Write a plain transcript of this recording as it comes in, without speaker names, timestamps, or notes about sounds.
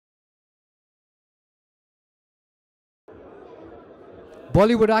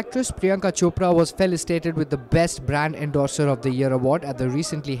Bollywood actress Priyanka Chopra was felicitated with the Best Brand Endorser of the Year award at the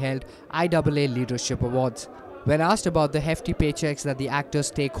recently held IAA Leadership Awards. When asked about the hefty paychecks that the actors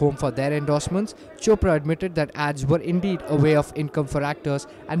take home for their endorsements, Chopra admitted that ads were indeed a way of income for actors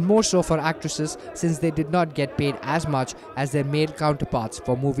and more so for actresses since they did not get paid as much as their male counterparts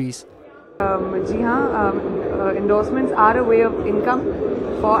for movies. जी हाँ, endorsements are a way of income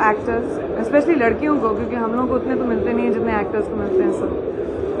for actors, especially लड़कियों को, क्योंकि हम लोगों को उतने तो मिलते नहीं हैं जितने actors को मिलते हैं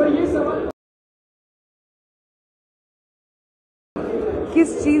सब।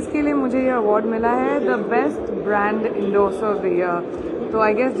 किस चीज़ के लिए मुझे ये अवार्ड मिला है? The best brand इंडोर्सर of the year. तो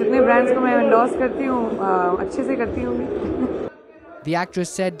आई गेस जितने ब्रांड्स को मैं इंडोर्स करती हूँ अच्छे से करती हूँ। The actress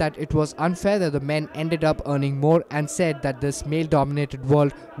said that it was unfair that the men ended up earning more and said that this male-dominated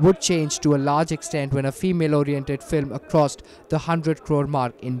world would change to a large extent when a female-oriented film crossed the 100 crore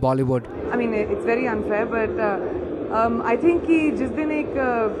mark in Bollywood. I mean, it's very unfair, but I think कि जिस दिन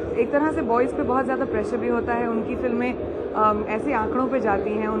एक तरह से boys पे बहुत ज़्यादा pressure भी होता है, उनकी फिल्में ऐसे आंकड़ों पे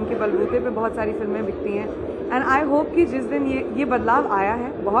जाती हैं, उनके बलबूते पे बहुत सारी फिल्में बिकती हैं, एंड आई होप कि जिस दिन ये बदलाव आया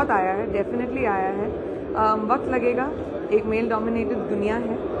है, बहुत आया है, डेफिनेटली आया है, वक्त लगेगा, एक मेल डोमिनेटेड दुनिया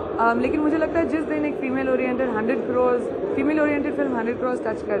है, लेकिन मुझे लगता है जिस दिन एक female oriented film 100 crores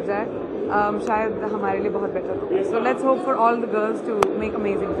touch कर जाए, शायद हमारे लिए बहुत बेटर होगा. So let's hope for all the girls to make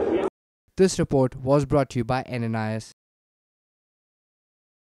amazing films. This report was brought to you by NNIS.